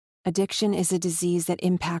Addiction is a disease that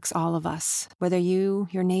impacts all of us. Whether you,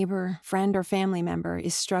 your neighbor, friend, or family member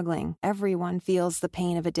is struggling, everyone feels the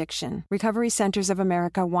pain of addiction. Recovery Centers of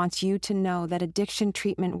America wants you to know that addiction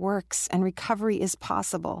treatment works and recovery is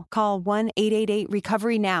possible. Call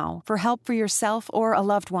 1-888-RECOVERY now for help for yourself or a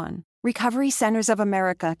loved one. Recovery Centers of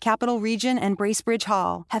America, Capital Region, and Bracebridge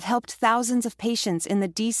Hall have helped thousands of patients in the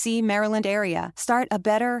D.C., Maryland area start a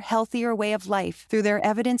better, healthier way of life through their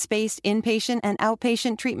evidence-based inpatient and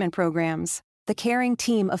outpatient treatment programs. The caring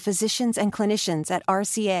team of physicians and clinicians at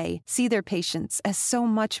RCA see their patients as so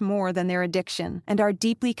much more than their addiction and are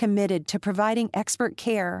deeply committed to providing expert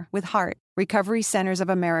care with heart. Recovery Centers of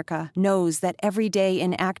America knows that every day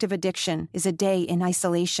in active addiction is a day in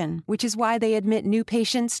isolation, which is why they admit new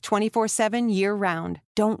patients 24/7 year-round.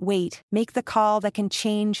 Don't wait. Make the call that can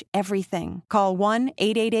change everything. Call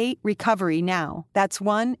 1-888-RECOVERY now. That's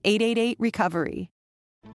 1-888-RECOVERY.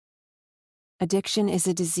 Addiction is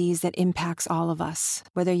a disease that impacts all of us.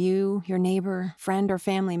 Whether you, your neighbor, friend, or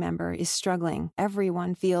family member is struggling,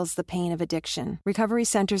 everyone feels the pain of addiction. Recovery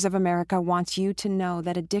Centers of America wants you to know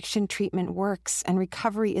that addiction treatment works and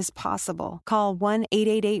recovery is possible. Call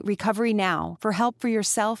 1-888-RECOVERY now for help for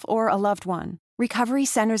yourself or a loved one. Recovery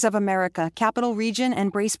Centers of America, Capital Region,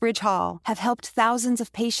 and Bracebridge Hall have helped thousands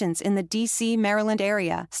of patients in the D.C., Maryland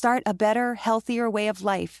area start a better, healthier way of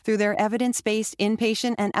life through their evidence-based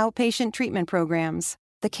inpatient and outpatient treatment programs.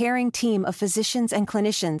 The caring team of physicians and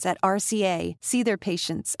clinicians at RCA see their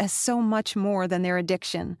patients as so much more than their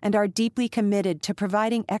addiction and are deeply committed to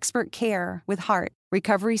providing expert care with heart.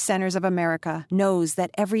 Recovery Centers of America knows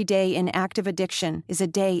that every day in active addiction is a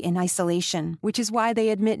day in isolation, which is why they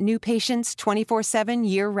admit new patients 24/7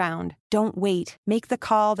 year-round. Don't wait. Make the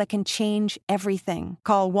call that can change everything.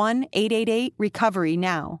 Call 1-888-RECOVERY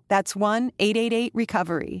now. That's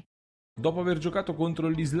 1-888-RECOVERY. Dopo aver giocato contro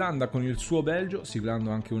l'Islanda con il suo Belgio,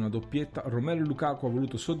 siglando anche una doppietta, Romelu Lukaku ha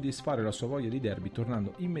voluto soddisfare la sua voglia di derby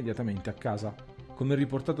tornando immediatamente a casa. Come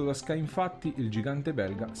riportato da Sky, infatti, il gigante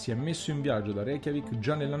belga si è messo in viaggio da Reykjavik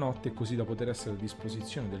già nella notte, così da poter essere a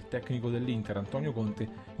disposizione del tecnico dell'Inter Antonio Conte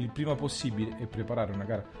il prima possibile e preparare una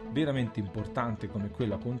gara veramente importante come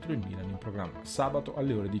quella contro il Milan in programma sabato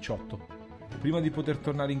alle ore 18. Prima di poter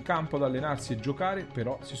tornare in campo ad allenarsi e giocare,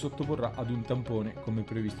 però, si sottoporrà ad un tampone come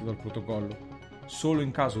previsto dal protocollo. Solo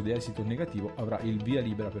in caso di esito negativo avrà il via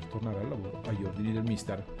libera per tornare al lavoro agli ordini del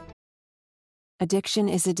mister. Addiction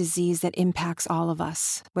is a disease that impacts all of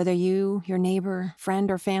us. Whether you, your neighbor, friend,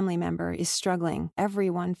 or family member is struggling,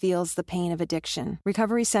 everyone feels the pain of addiction.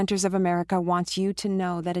 Recovery Centers of America wants you to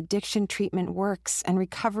know that addiction treatment works and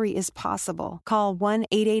recovery is possible. Call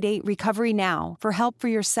 1-888-RECOVERY now for help for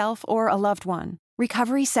yourself or a loved one.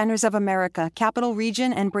 Recovery Centers of America, Capital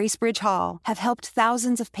Region, and Bracebridge Hall have helped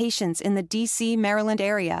thousands of patients in the D.C., Maryland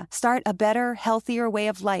area start a better, healthier way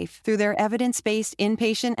of life through their evidence-based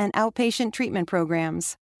inpatient and outpatient treatment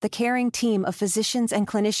programs. The caring team of physicians and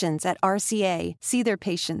clinicians at RCA see their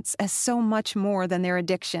patients as so much more than their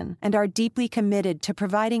addiction and are deeply committed to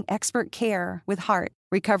providing expert care with heart.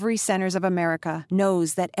 Recovery Centers of America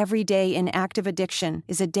knows that every day in active addiction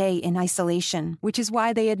is a day in isolation, which is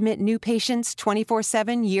why they admit new patients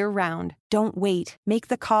 24/7 year-round. Don't wait. Make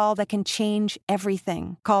the call that can change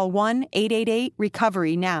everything. Call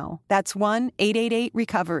 1-888-RECOVERY now. That's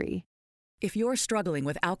 1-888-RECOVERY. If you're struggling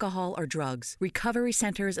with alcohol or drugs, Recovery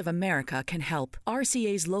Centers of America can help.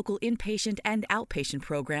 RCA's local inpatient and outpatient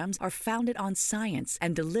programs are founded on science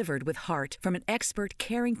and delivered with heart from an expert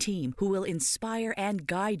caring team who will inspire and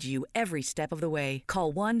guide you every step of the way.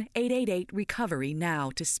 Call 1-888-RECOVERY now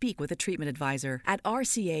to speak with a treatment advisor. At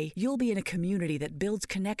RCA, you'll be in a community that builds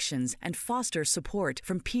connections and fosters support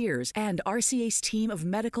from peers and RCA's team of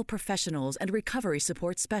medical professionals and recovery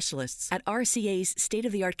support specialists. At RCA's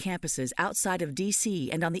state-of-the-art campuses outside of D.C.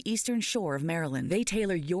 and on the eastern shore of Maryland, they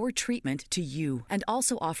tailor your treatment to you and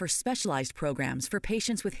also offer specialized programs for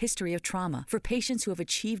patients with history of trauma, for patients who have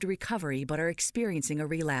achieved recovery but are experiencing a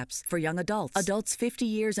relapse, for young adults, adults 50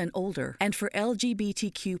 years and older, and for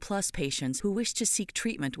LGBTQ plus patients who wish to seek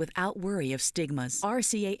treatment without worry of stigmas.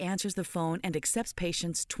 RCA answers the phone and accepts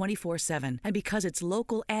patients 24/7. And because it's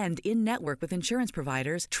local and in-network with insurance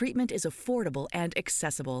providers, treatment is affordable and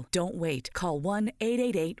accessible. Don't wait. Call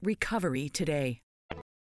 1-888-RECOVERY today.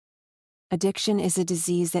 Addiction is a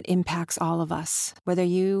disease that impacts all of us. Whether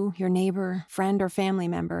you, your neighbor, friend, or family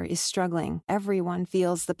member is struggling, everyone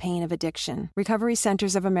feels the pain of addiction. Recovery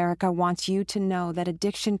Centers of America wants you to know that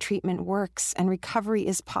addiction treatment works and recovery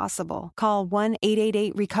is possible. Call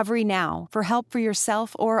 1-888-RECOVERY now for help for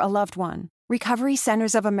yourself or a loved one. Recovery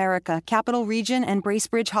Centers of America, Capital Region, and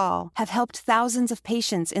Bracebridge Hall have helped thousands of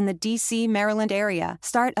patients in the D.C., Maryland area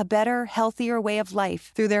start a better, healthier way of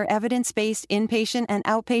life through their evidence-based inpatient and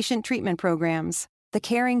outpatient treatment programs. The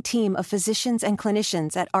caring team of physicians and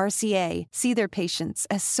clinicians at RCA see their patients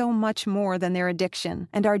as so much more than their addiction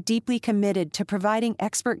and are deeply committed to providing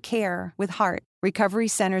expert care with heart. Recovery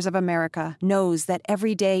Centers of America knows that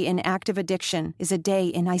every day in active addiction is a day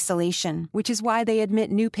in isolation, which is why they admit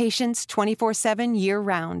new patients 24/7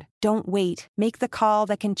 year-round. Don't wait. Make the call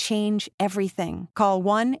that can change everything. Call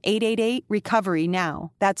 1-888-RECOVERY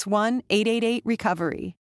now. That's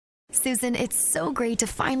 1-888-RECOVERY. Susan, it's so great to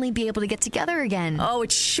finally be able to get together again. Oh,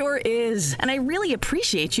 it sure is. And I really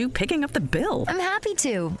appreciate you picking up the bill. I'm happy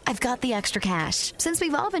to. I've got the extra cash. Since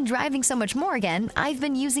we've all been driving so much more again, I've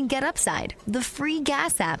been using Get Upside, the free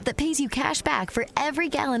gas app that pays you cash back for every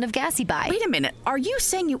gallon of gas you buy. Wait a minute. Are you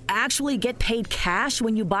saying you actually get paid cash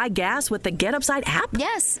when you buy gas with the Get Upside app?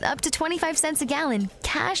 Yes, up to 25 cents a gallon.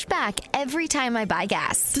 Cash back every time I buy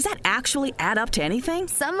gas. Does that actually add up to anything?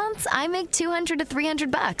 Some months I make $200 to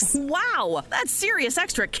 $300. Wow, that's serious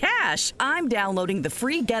extra cash. I'm downloading the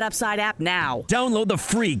free Get Upside app now. Download the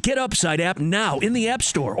free Get Upside app now in the App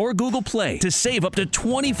Store or Google Play to save up to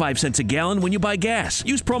 25 cents a gallon when you buy gas.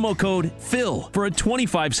 Use promo code PHIL for a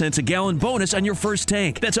 25 cents a gallon bonus on your first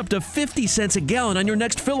tank. That's up to 50 cents a gallon on your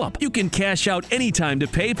next fill-up. You can cash out anytime to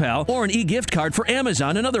PayPal or an e-gift card for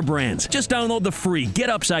Amazon and other brands. Just download the free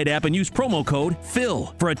Get Upside app and use promo code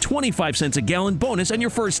PHIL for a 25 cents a gallon bonus on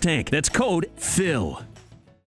your first tank. That's code PHIL.